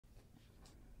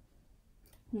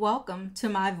Welcome to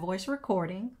my voice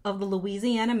recording of the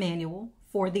Louisiana Manual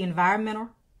for the Environmental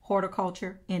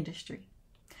Horticulture Industry.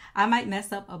 I might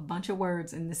mess up a bunch of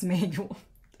words in this manual,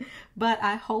 but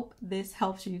I hope this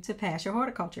helps you to pass your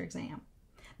horticulture exam.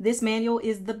 This manual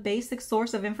is the basic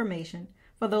source of information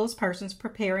for those persons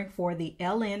preparing for the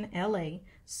LNLA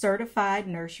Certified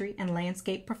Nursery and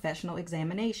Landscape Professional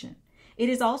Examination. It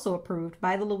is also approved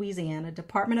by the Louisiana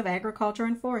Department of Agriculture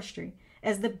and Forestry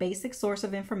as the basic source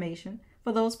of information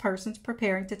for those persons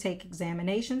preparing to take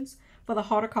examinations for the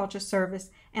Horticulture Service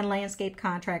and Landscape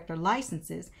Contractor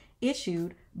licenses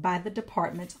issued by the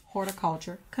Department's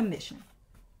Horticulture Commission.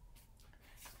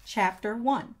 Chapter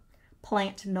 1.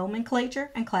 Plant Nomenclature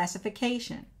and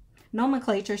Classification.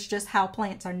 Nomenclature is just how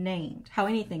plants are named, how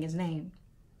anything is named.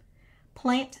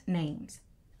 Plant names.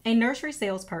 A nursery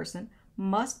salesperson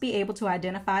must be able to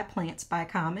identify plants by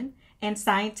common and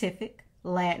scientific,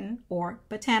 Latin, or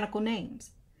botanical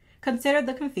names. Consider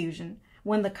the confusion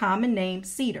when the common name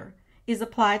cedar is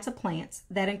applied to plants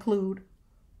that include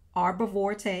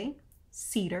arborvitae,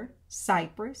 cedar,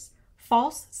 cypress,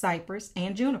 false cypress,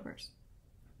 and junipers.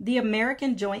 The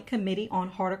American Joint Committee on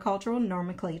Horticultural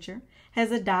Nomenclature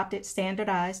has adopted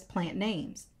standardized plant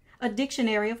names, a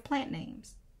dictionary of plant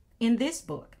names. In this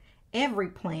book, every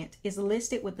plant is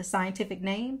listed with the scientific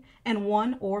name and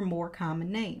one or more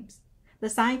common names. The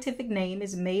scientific name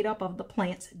is made up of the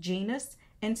plant's genus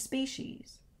and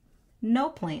species. No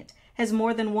plant has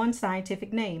more than one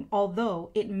scientific name, although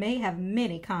it may have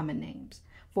many common names.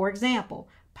 For example,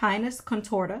 Pinus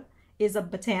contorta is a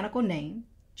botanical name,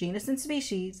 genus and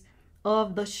species,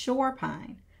 of the shore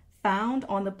pine found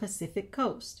on the Pacific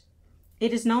coast.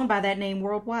 It is known by that name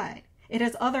worldwide. It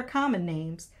has other common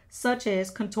names such as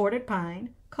contorted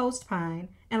pine, coast pine,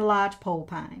 and lodgepole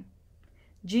pine.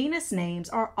 Genus names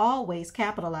are always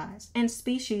capitalized, and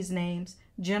species names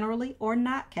generally or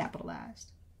not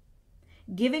capitalized.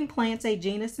 Giving plants a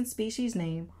genus and species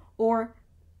name or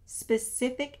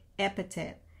specific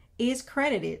epithet is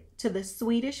credited to the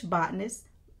Swedish botanist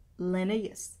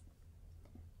Linnaeus,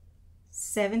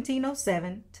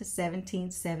 1707 to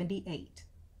 1778.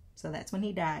 So that's when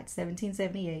he died,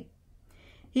 1778.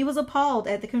 He was appalled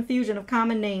at the confusion of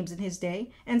common names in his day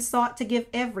and sought to give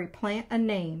every plant a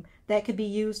name that could be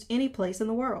used any place in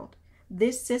the world.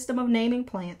 This system of naming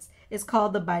plants is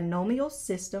called the Binomial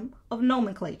System of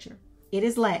Nomenclature. It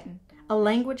is Latin, a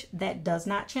language that does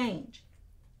not change.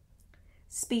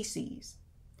 Species.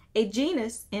 A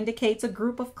genus indicates a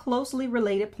group of closely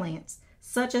related plants,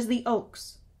 such as the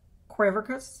oaks,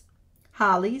 quercus,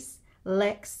 hollies,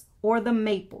 lex, or the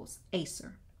maples,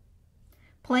 acer.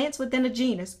 Plants within a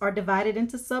genus are divided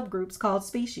into subgroups called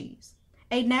species.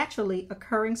 A naturally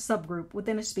occurring subgroup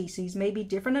within a species may be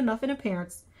different enough in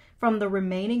appearance from the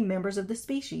remaining members of the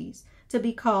species to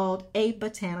be called a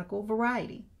botanical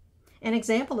variety. An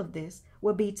example of this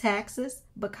would be Taxus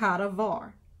baccata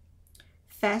var.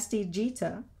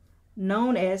 Fastigita,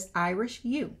 known as Irish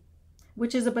yew,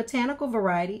 which is a botanical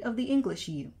variety of the English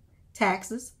yew,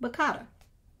 Taxus baccata.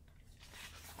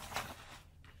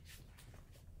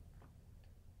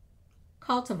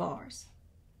 Cultivars.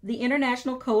 The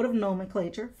International Code of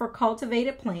Nomenclature for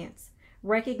Cultivated Plants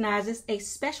recognizes a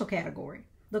special category,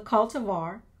 the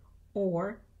cultivar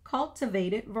or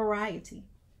cultivated variety.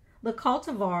 The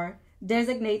cultivar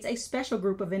designates a special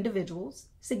group of individuals,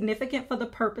 significant for the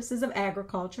purposes of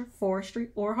agriculture, forestry,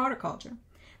 or horticulture,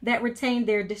 that retain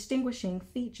their distinguishing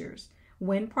features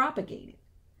when propagated.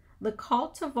 The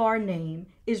cultivar name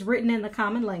is written in the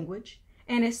common language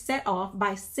and is set off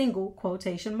by single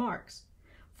quotation marks.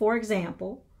 For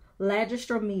example,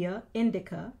 Lagestromia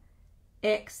indica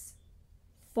ex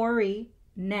fori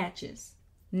natchez,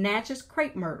 Natchez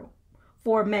crepe myrtle,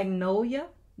 for Magnolia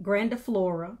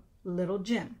grandiflora little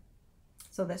gem.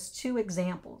 So that's two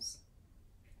examples.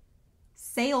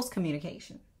 Sales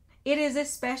communication. It is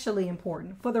especially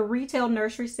important for the retail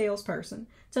nursery salesperson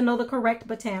to know the correct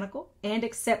botanical and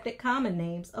accepted common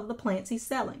names of the plants he's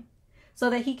selling so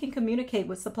that he can communicate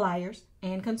with suppliers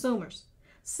and consumers.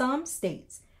 Some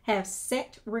states have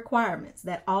set requirements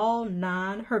that all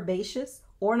non-herbaceous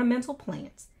ornamental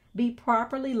plants be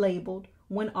properly labeled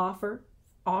when offered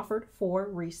for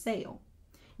resale.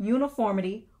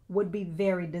 Uniformity would be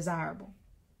very desirable.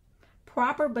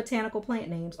 Proper botanical plant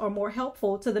names are more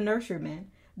helpful to the nurseryman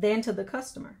than to the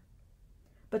customer.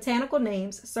 Botanical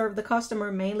names serve the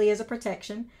customer mainly as a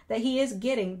protection that he is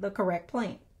getting the correct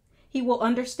plant. He will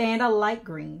understand a light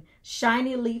green,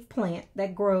 shiny leaf plant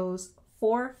that grows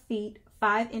 4 feet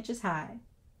 5 inches high,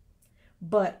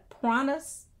 but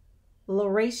Prunus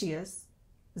laraceus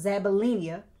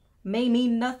Zabellinia may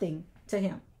mean nothing to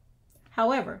him.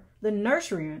 However, the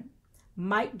nurseryman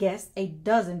might guess a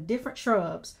dozen different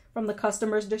shrubs from the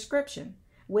customer's description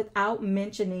without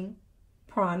mentioning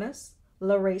Prunus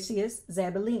lariaceus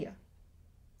zabilia.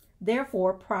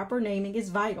 Therefore, proper naming is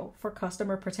vital for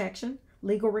customer protection,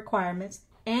 legal requirements,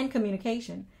 and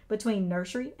communication between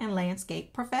nursery and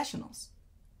landscape professionals.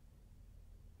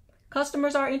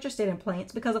 Customers are interested in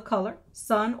plants because of color,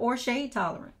 sun or shade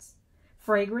tolerance,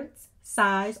 fragrance,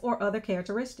 size, or other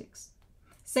characteristics.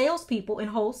 Salespeople in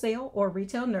wholesale or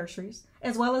retail nurseries,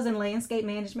 as well as in landscape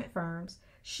management firms,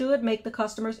 should make the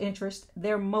customer's interest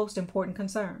their most important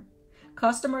concern.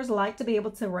 Customers like to be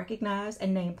able to recognize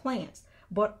and name plants,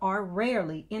 but are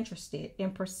rarely interested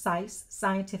in precise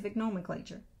scientific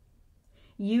nomenclature.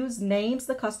 Use names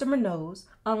the customer knows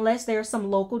unless there is some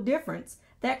local difference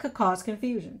that could cause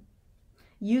confusion.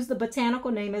 Use the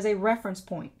botanical name as a reference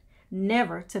point,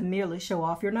 never to merely show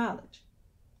off your knowledge.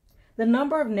 The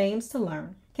number of names to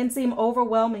learn can seem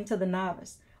overwhelming to the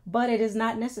novice, but it is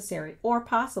not necessary or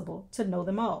possible to know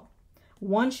them all.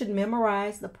 One should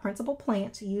memorize the principal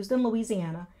plants used in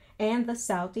Louisiana and the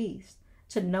Southeast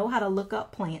to know how to look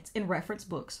up plants in reference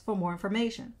books for more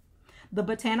information. The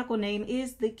botanical name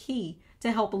is the key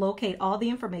to help locate all the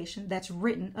information that's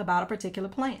written about a particular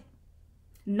plant.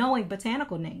 Knowing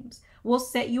botanical names will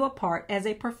set you apart as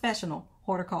a professional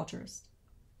horticulturist.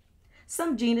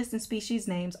 Some genus and species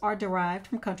names are derived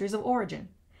from countries of origin,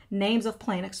 names of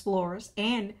plant explorers,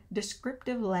 and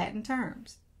descriptive Latin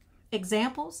terms.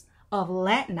 Examples of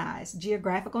Latinized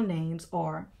geographical names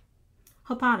are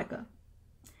Japonica,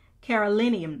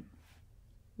 Carolinum,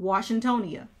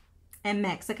 Washingtonia, and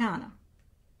Mexicana.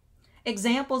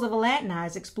 Examples of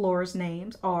Latinized explorers'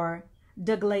 names are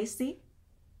Douglasii,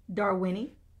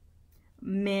 Darwini,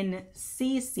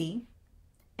 Mencisi,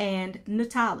 and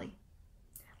Nutali.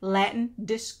 Latin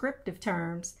descriptive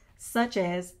terms such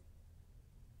as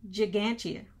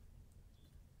Gigantea,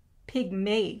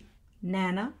 Pygmaea,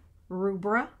 Nana,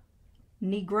 Rubra,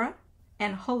 Nigra,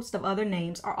 and a host of other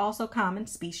names are also common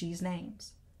species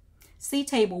names. See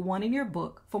Table 1 in your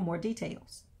book for more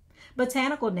details.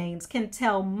 Botanical names can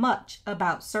tell much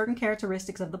about certain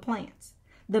characteristics of the plants.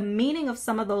 The meaning of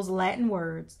some of those Latin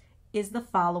words is the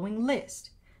following list.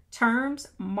 Terms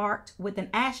marked with an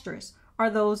asterisk are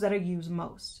those that are used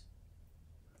most.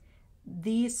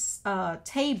 This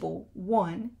Table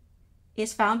 1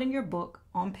 is found in your book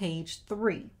on page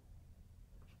 3.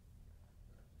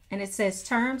 And it says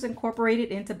terms incorporated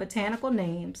into botanical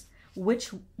names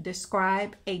which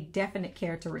describe a definite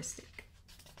characteristic.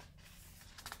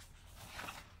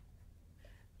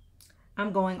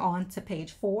 I'm going on to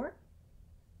page 4.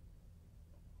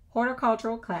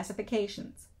 Horticultural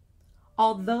classifications.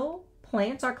 Although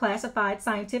plants are classified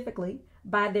scientifically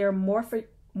by their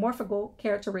morphological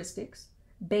characteristics,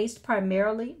 based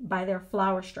primarily by their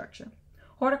flower structure,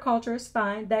 horticulturists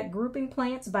find that grouping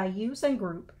plants by use and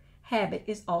group habit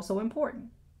is also important.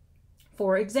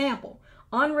 For example,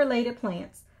 unrelated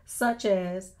plants such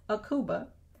as Aucuba,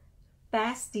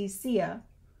 Fastiaceae,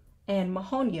 and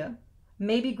Mahonia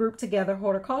may be grouped together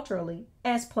horticulturally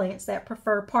as plants that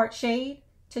prefer part shade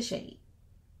to shade,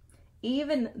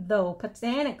 even though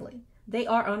botanically they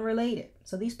are unrelated.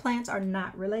 So these plants are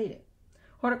not related.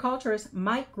 Horticulturists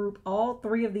might group all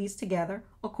three of these together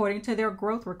according to their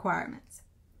growth requirements.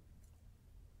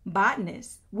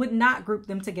 Botanists would not group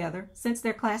them together since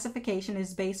their classification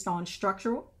is based on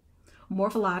structural,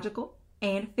 morphological,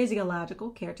 and physiological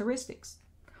characteristics.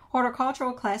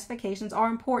 Horticultural classifications are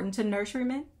important to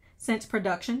nurserymen since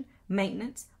production,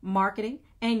 maintenance, marketing,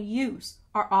 and use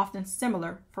are often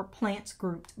similar for plants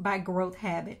grouped by growth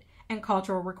habit and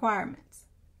cultural requirements.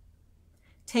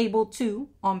 Table 2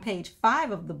 on page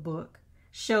 5 of the book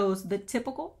shows the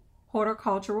typical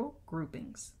horticultural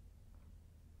groupings.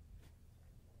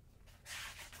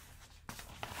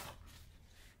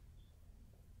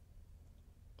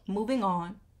 Moving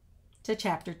on to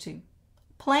Chapter 2,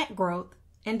 Plant Growth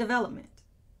and Development.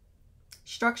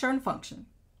 Structure and function.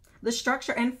 The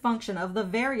structure and function of the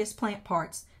various plant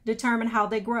parts determine how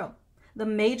they grow. The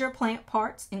major plant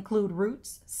parts include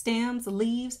roots, stems,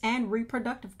 leaves, and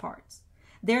reproductive parts.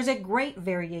 There's a great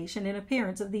variation in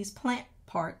appearance of these plant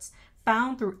parts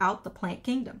found throughout the plant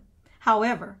kingdom.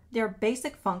 However, their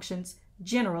basic functions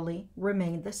generally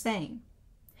remain the same.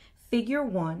 Figure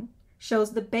 1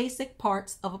 shows the basic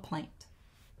parts of a plant.